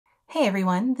Hey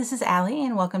everyone, this is Allie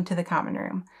and welcome to the Common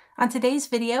Room. On today's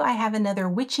video, I have another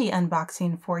Witchy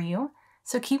unboxing for you,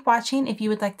 so keep watching if you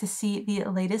would like to see the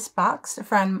latest box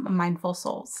from Mindful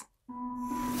Souls.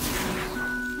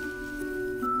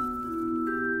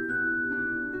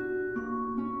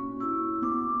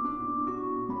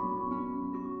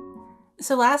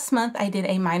 So last month I did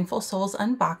a Mindful Souls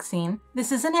unboxing.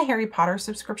 This isn't a Harry Potter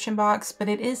subscription box, but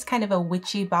it is kind of a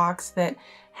witchy box that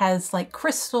has like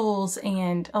crystals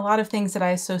and a lot of things that I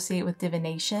associate with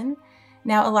divination.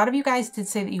 Now, a lot of you guys did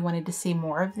say that you wanted to see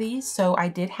more of these, so I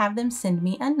did have them send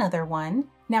me another one.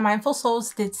 Now, Mindful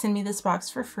Souls did send me this box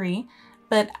for free,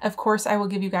 but of course I will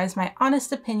give you guys my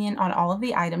honest opinion on all of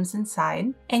the items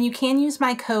inside. And you can use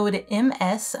my code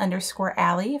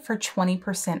MS_Allie for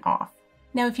 20% off.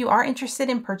 Now, if you are interested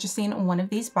in purchasing one of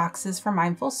these boxes from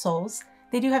Mindful Souls,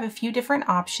 they do have a few different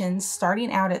options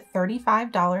starting out at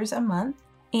 $35 a month,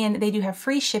 and they do have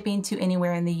free shipping to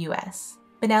anywhere in the US.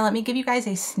 But now let me give you guys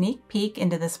a sneak peek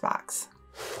into this box.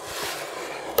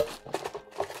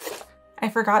 I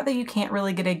forgot that you can't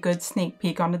really get a good sneak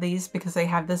peek onto these because they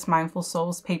have this Mindful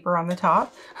Souls paper on the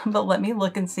top, but let me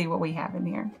look and see what we have in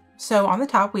here. So on the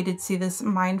top, we did see this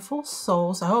Mindful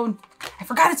Souls. Oh, I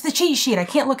forgot it's the cheat sheet. I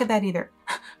can't look at that either.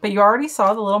 But you already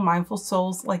saw the little Mindful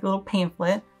Souls, like little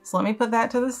pamphlet. So let me put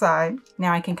that to the side.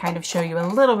 Now I can kind of show you a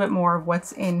little bit more of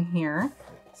what's in here.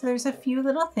 So there's a few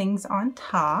little things on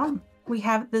top. We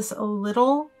have this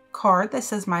little card that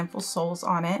says Mindful Souls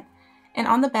on it. And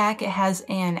on the back, it has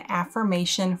an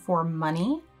affirmation for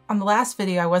money. On the last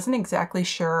video, I wasn't exactly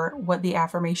sure what the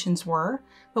affirmations were,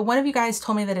 but one of you guys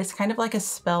told me that it's kind of like a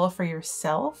spell for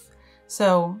yourself.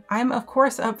 So I'm of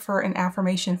course up for an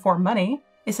affirmation for money.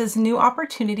 It says, new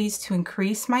opportunities to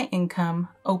increase my income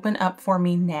open up for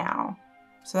me now.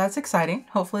 So that's exciting.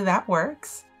 Hopefully that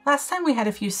works. Last time we had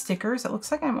a few stickers. It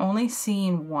looks like I'm only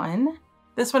seeing one.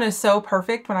 This one is so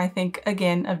perfect when I think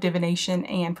again of divination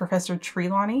and Professor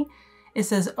Trelawney. It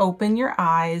says, open your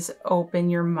eyes, open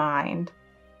your mind.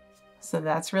 So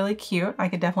that's really cute. I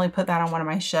could definitely put that on one of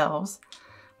my shelves.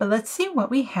 But let's see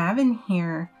what we have in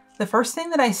here. The first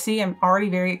thing that I see, I'm already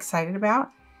very excited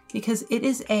about because it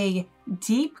is a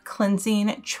deep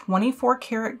cleansing 24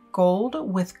 karat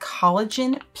gold with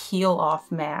collagen peel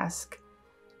off mask.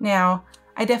 Now,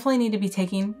 I definitely need to be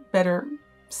taking better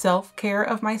self-care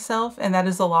of myself, and that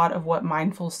is a lot of what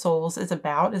Mindful Souls is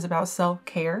about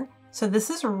self-care. So this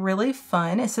is really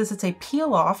fun. It says it's a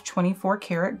peel off 24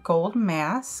 karat gold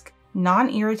mask.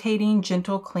 Non-irritating,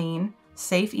 gentle clean,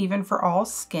 safe even for all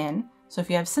skin. So if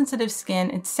you have sensitive skin,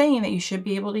 it's saying that you should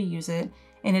be able to use it,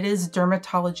 and it is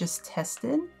dermatologist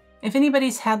tested. If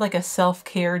anybody's had like a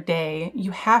self-care day,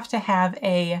 you have to have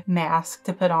a mask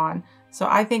to put on. So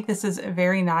I think this is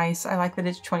very nice. I like that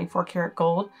it's 24 karat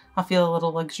gold. I'll feel a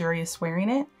little luxurious wearing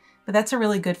it, but that's a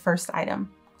really good first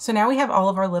item. So now we have all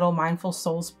of our little Mindful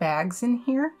Souls bags in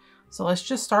here. So let's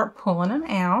just start pulling them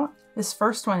out. This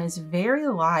first one is very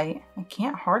light. I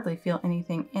can't hardly feel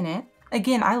anything in it.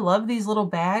 Again, I love these little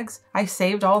bags. I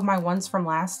saved all of my ones from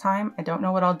last time. I don't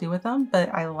know what I'll do with them,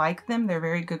 but I like them. They're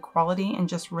very good quality and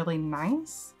just really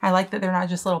nice. I like that they're not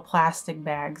just little plastic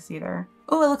bags either.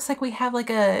 Oh, it looks like we have like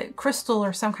a crystal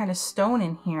or some kind of stone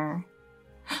in here.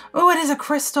 Oh, it is a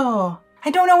crystal.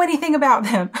 I don't know anything about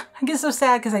them. I get so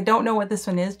sad because I don't know what this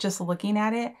one is just looking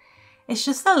at it. It's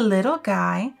just a little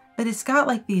guy, but it's got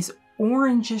like these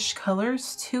orangish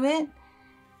colors to it.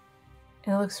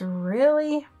 It looks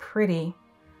really pretty.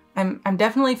 I'm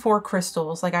definitely for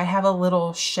crystals. Like I have a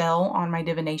little shell on my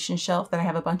divination shelf that I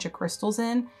have a bunch of crystals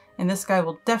in, and this guy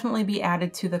will definitely be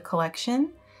added to the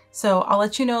collection. So I'll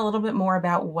let you know a little bit more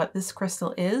about what this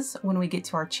crystal is when we get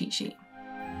to our cheat sheet.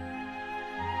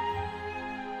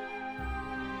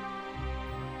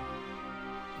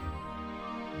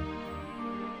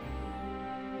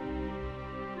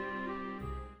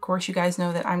 Of course, you guys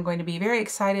know that I'm going to be very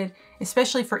excited,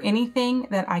 especially for anything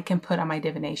that I can put on my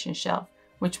divination shelf,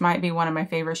 which might be one of my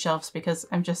favorite shelves because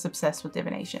I'm just obsessed with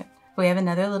divination. We have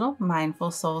another little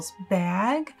Mindful Souls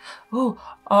bag. Oh,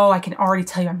 I can already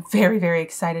tell you I'm very, very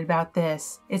excited about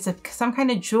this. It's some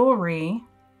kind of jewelry.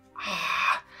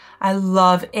 I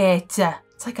love it.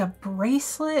 It's like a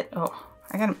bracelet. Oh,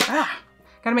 I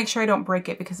gotta make sure I don't break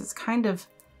it because it's kind of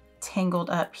tangled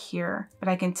up here, but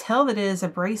I can tell that it is a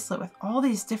bracelet with all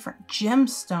these different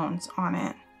gemstones on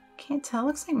it. Can't tell,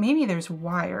 looks like maybe there's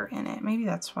wire in it. Maybe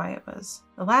that's why it was.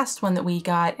 The last one that we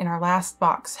got in our last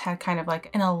box had kind of like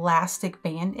an elastic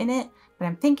band in it, but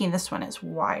I'm thinking this one is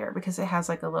wire because it has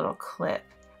like a little clip.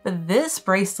 But this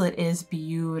bracelet is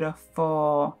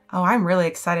beautiful. Oh, I'm really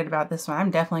excited about this one. I'm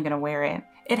definitely gonna wear it.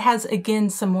 It has, again,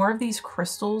 some more of these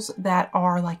crystals that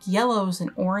are like yellows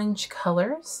and orange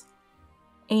colors.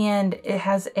 And it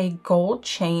has a gold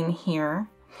chain here.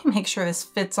 Make sure this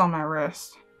fits on my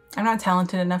wrist. I'm not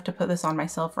talented enough to put this on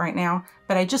myself right now,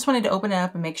 but I just wanted to open it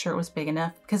up and make sure it was big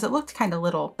enough because it looked kind of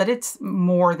little, but it's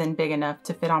more than big enough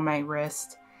to fit on my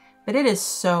wrist. But it is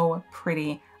so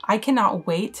pretty. I cannot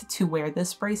wait to wear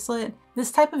this bracelet.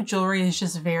 This type of jewelry is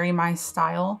just very my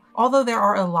style. Although there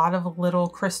are a lot of little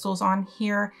crystals on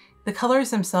here, the colors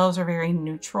themselves are very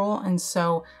neutral, and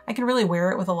so I can really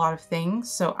wear it with a lot of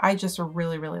things. So I just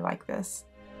really, really like this.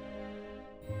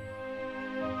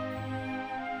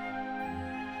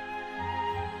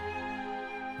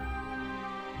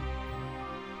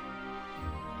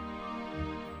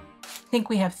 I think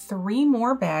we have 3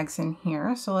 more bags in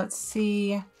here. So let's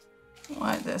see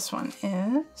what this one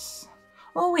is.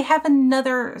 Oh, we have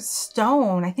another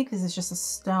stone. I think this is just a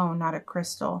stone, not a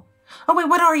crystal. Oh wait,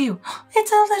 what are you?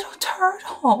 It's a little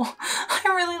turtle. I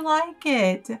really like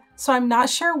it. So I'm not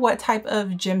sure what type of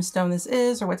gemstone this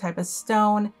is or what type of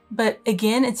stone, but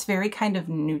again, it's very kind of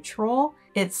neutral.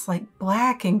 It's like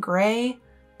black and gray,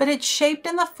 but it's shaped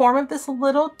in the form of this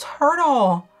little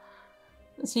turtle.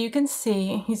 So you can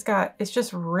see it's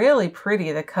just really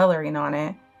pretty, the coloring on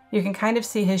it. You can kind of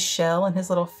see his shell and his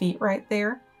little feet right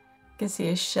there. You can see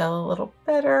his shell a little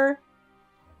better.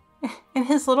 And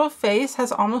his little face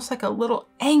has almost like a little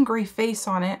angry face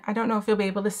on it. I don't know if you'll be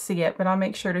able to see it, but I'll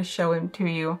make sure to show him to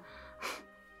you.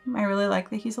 I really like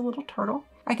that he's a little turtle.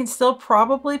 I can still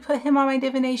probably put him on my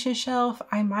divination shelf.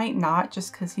 I might not,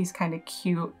 just because he's kind of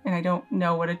cute and I don't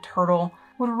know what a turtle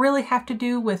would really have to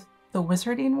do with the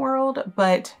wizarding world,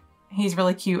 but he's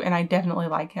really cute and I definitely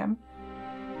like him.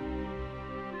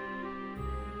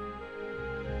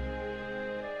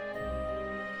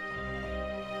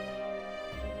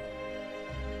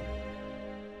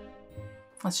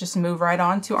 Let's just move right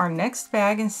on to our next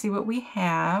bag and see what we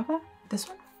have. This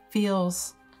one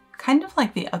feels kind of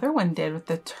like the other one did with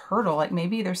the turtle. Like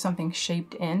maybe there's something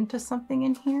shaped into something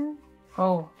in here.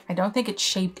 Oh, I don't think it's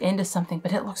shaped into something,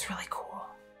 but it looks really cool.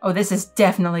 Oh, this is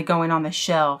definitely going on the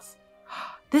shelf.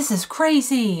 This is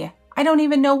crazy. I don't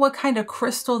even know what kind of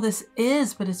crystal this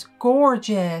is, but it's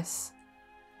gorgeous.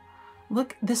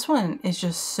 Look, this one is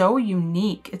just so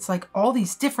unique. It's like all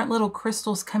these different little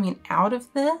crystals coming out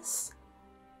of this.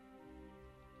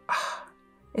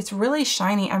 It's really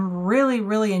shiny. I'm really,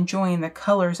 really enjoying the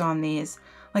colors on these.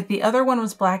 Like the other one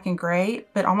was black and gray,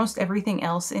 but almost everything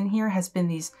else in here has been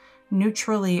these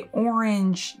neutrally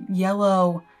orange,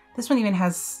 yellow. This one even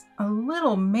has a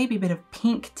little, maybe bit of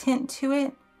pink tint to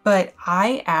it, but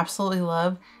I absolutely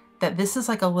love that this is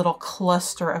like a little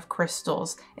cluster of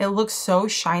crystals. It looks so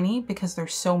shiny because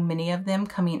there's so many of them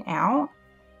coming out.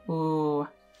 Ooh,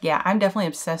 yeah, I'm definitely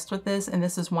obsessed with this, and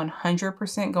this is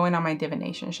 100% going on my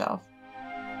divination shelf.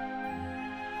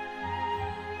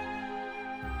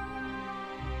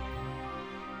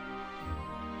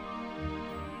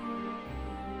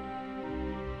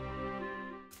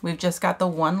 We've just got the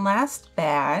one last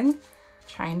bag.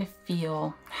 Trying to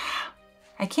feel,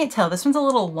 I can't tell. This one's a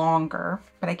little longer,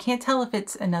 but I can't tell if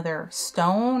it's another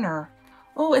stone or,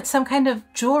 oh, it's some kind of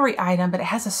jewelry item, but it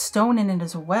has a stone in it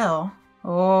as well.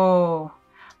 Oh,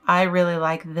 I really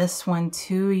like this one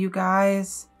too, you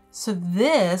guys. So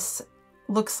this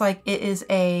looks like it's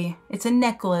a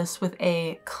necklace with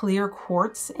a clear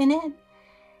quartz in it.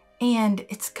 And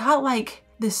it's got like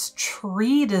this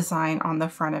tree design on the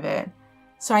front of it.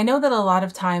 So I know that a lot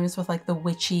of times with like the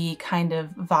witchy kind of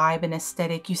vibe and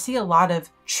aesthetic, you see a lot of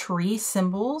tree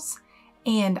symbols.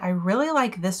 And I really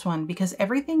like this one because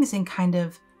everything's in kind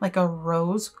of like a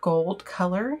rose gold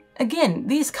color. Again,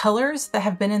 these colors that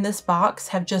have been in this box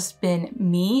have just been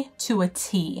me to a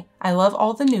T. I love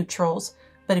all the neutrals,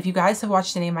 but if you guys have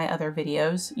watched any of my other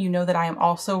videos, you know that I am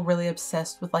also really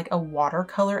obsessed with like a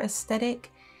watercolor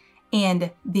aesthetic.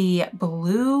 And the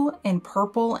blue and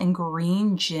purple and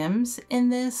green gems in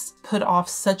this put off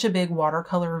such a big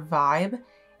watercolor vibe.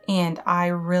 And I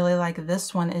really like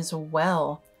this one as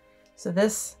well. So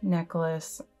this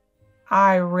necklace,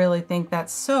 I really think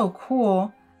that's so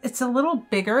cool. It's a little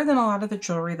bigger than a lot of the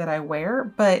jewelry that I wear,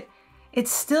 but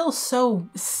it's still so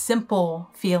simple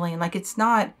feeling. Like it's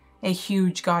not a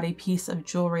huge gaudy piece of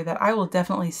jewelry that I will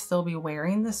definitely still be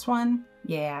wearing this one.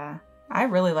 Yeah. I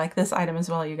really like this item as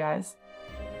well, you guys.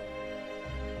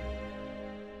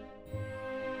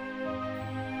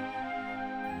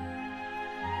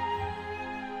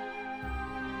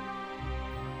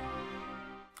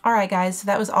 All right, guys, so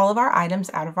that was all of our items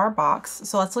out of our box.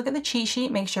 So let's look at the cheat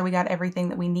sheet, make sure we got everything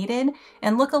that we needed,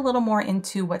 and look a little more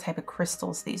into what type of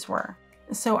crystals these were.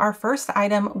 So our first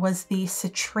item was the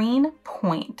citrine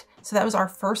point. So that was our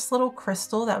first little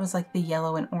crystal that was like the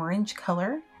yellow and orange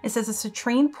color. It says a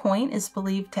citrine point is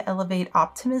believed to elevate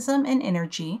optimism and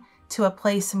energy to a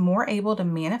place more able to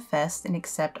manifest and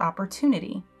accept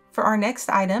opportunity. For our next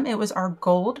item, it was our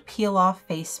gold peel-off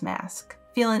face mask.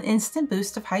 Feel an instant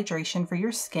boost of hydration for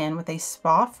your skin with a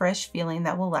spa-fresh feeling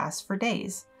that will last for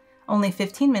days. Only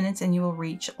 15 minutes and you will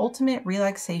reach ultimate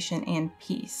relaxation and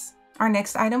peace. Our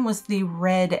next item was the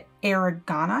red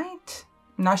aragonite.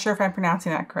 I'm not sure if I'm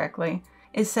pronouncing that correctly.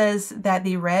 It says that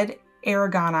the red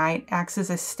aragonite acts as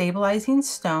a stabilizing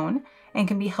stone and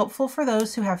can be helpful for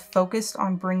those who have focused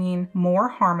on bringing more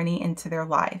harmony into their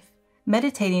life.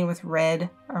 Meditating with red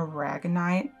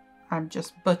aragonite, I'm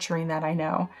just butchering that, I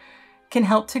know, can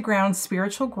help to ground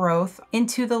spiritual growth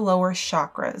into the lower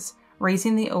chakras,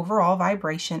 raising the overall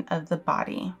vibration of the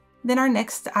body. Then our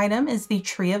next item is the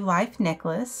Tree of Life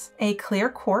necklace. A clear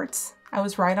quartz, I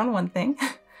was right on one thing,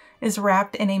 is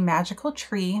wrapped in a magical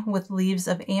tree with leaves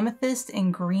of amethyst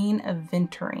and green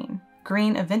aventurine.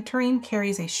 Green aventurine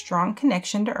carries a strong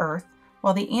connection to earth,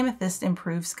 while the amethyst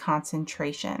improves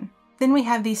concentration. Then we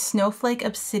have the snowflake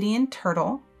obsidian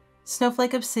turtle.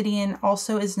 Snowflake obsidian,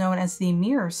 also is known as the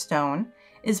mirror stone,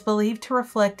 is believed to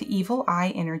reflect evil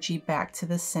eye energy back to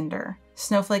the sender.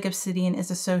 Snowflake obsidian is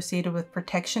associated with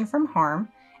protection from harm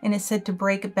and is said to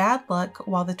break bad luck,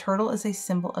 while the turtle is a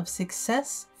symbol of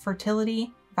success,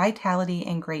 fertility, vitality,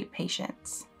 and great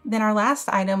patience. Then our last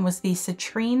item was the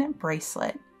citrine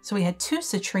bracelet. So we had 2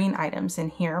 citrine items in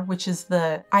here, which is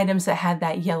the items that had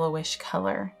that yellowish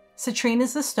color. Citrine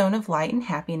is the stone of light and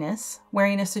happiness.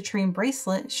 Wearing a citrine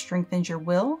bracelet strengthens your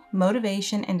will,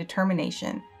 motivation, and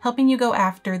determination, helping you go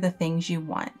after the things you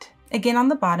want. Again, on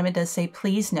the bottom, it does say,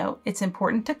 please note, it's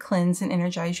important to cleanse and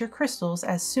energize your crystals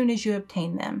as soon as you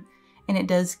obtain them. And it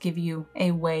does give you a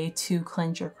way to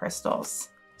cleanse your crystals.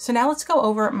 So now let's go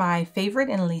over my favorite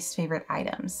and least favorite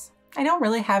items. I don't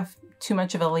really have too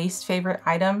much of a least favorite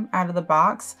item out of the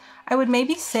box. I would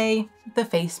maybe say the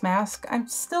face mask. I'm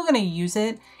still going to use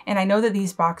it. And I know that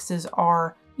these boxes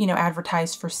are,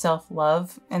 advertised for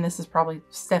self-love. And this is probably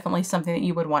definitely something that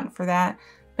you would want for that.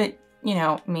 But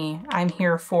me, I'm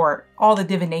here for all the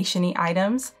divination-y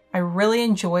items. I really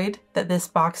enjoyed that this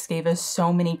box gave us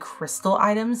so many crystal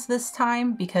items this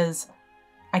time because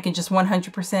I can just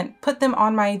 100% put them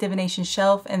on my divination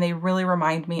shelf and they really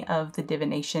remind me of the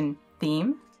divination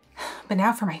theme. But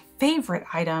now for my favorite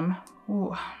item.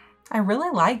 Ooh, I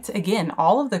really liked, again,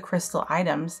 all of the crystal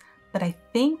items, but I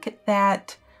think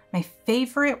that my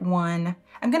favorite one,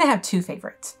 I'm gonna have 2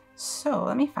 favorites. So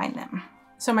let me find them.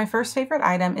 So my first favorite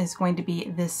item is going to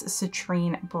be this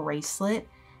citrine bracelet.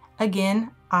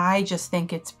 Again, I just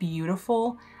think it's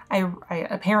beautiful. I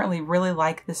apparently really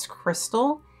like this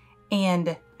crystal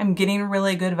and I'm getting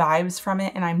really good vibes from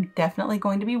it and I'm definitely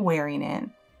going to be wearing it.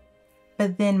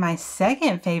 But then my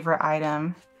second favorite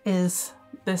item is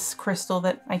this crystal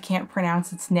that I can't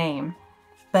pronounce its name,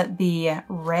 but the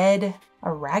red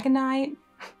aragonite.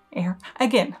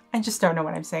 Again, I just don't know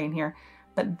what I'm saying here,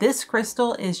 but this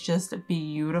crystal is just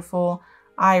beautiful.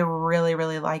 I really,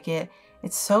 really like it.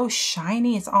 It's so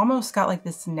shiny. It's almost got like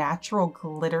this natural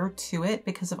glitter to it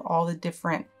because of all the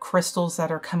different crystals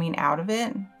that are coming out of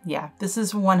it. Yeah, this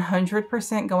is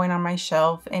 100% going on my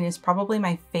shelf and is probably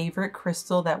my favorite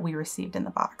crystal that we received in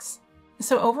the box.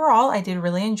 So overall, I did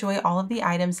really enjoy all of the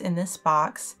items in this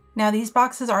box. Now these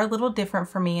boxes are a little different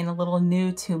for me and a little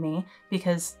new to me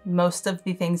because most of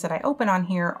the things that I open on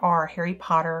here are Harry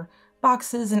Potter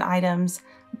boxes and items,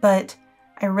 but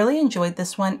I really enjoyed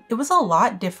this one. It was a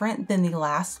lot different than the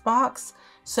last box.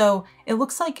 So it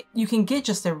looks like you can get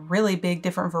just a really big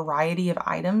different variety of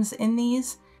items in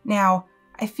these. Now,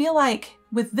 I feel like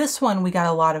with this one, we got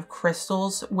a lot of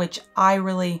crystals, which I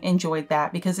really enjoyed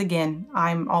that because again,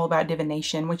 I'm all about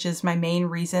divination, which is my main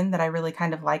reason that I really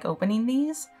kind of like opening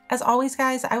these. As always,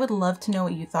 guys, I would love to know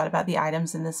what you thought about the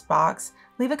items in this box.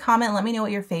 Leave a comment, let me know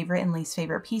what your favorite and least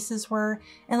favorite pieces were,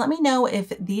 and let me know if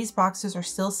these boxes are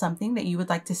still something that you would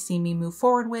like to see me move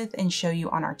forward with and show you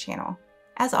on our channel.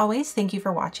 As always, thank you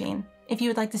for watching. If you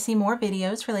would like to see more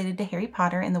videos related to Harry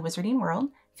Potter and the Wizarding World,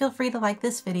 feel free to like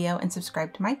this video and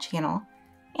subscribe to my channel.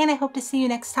 And I hope to see you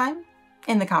next time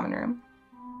in the common room.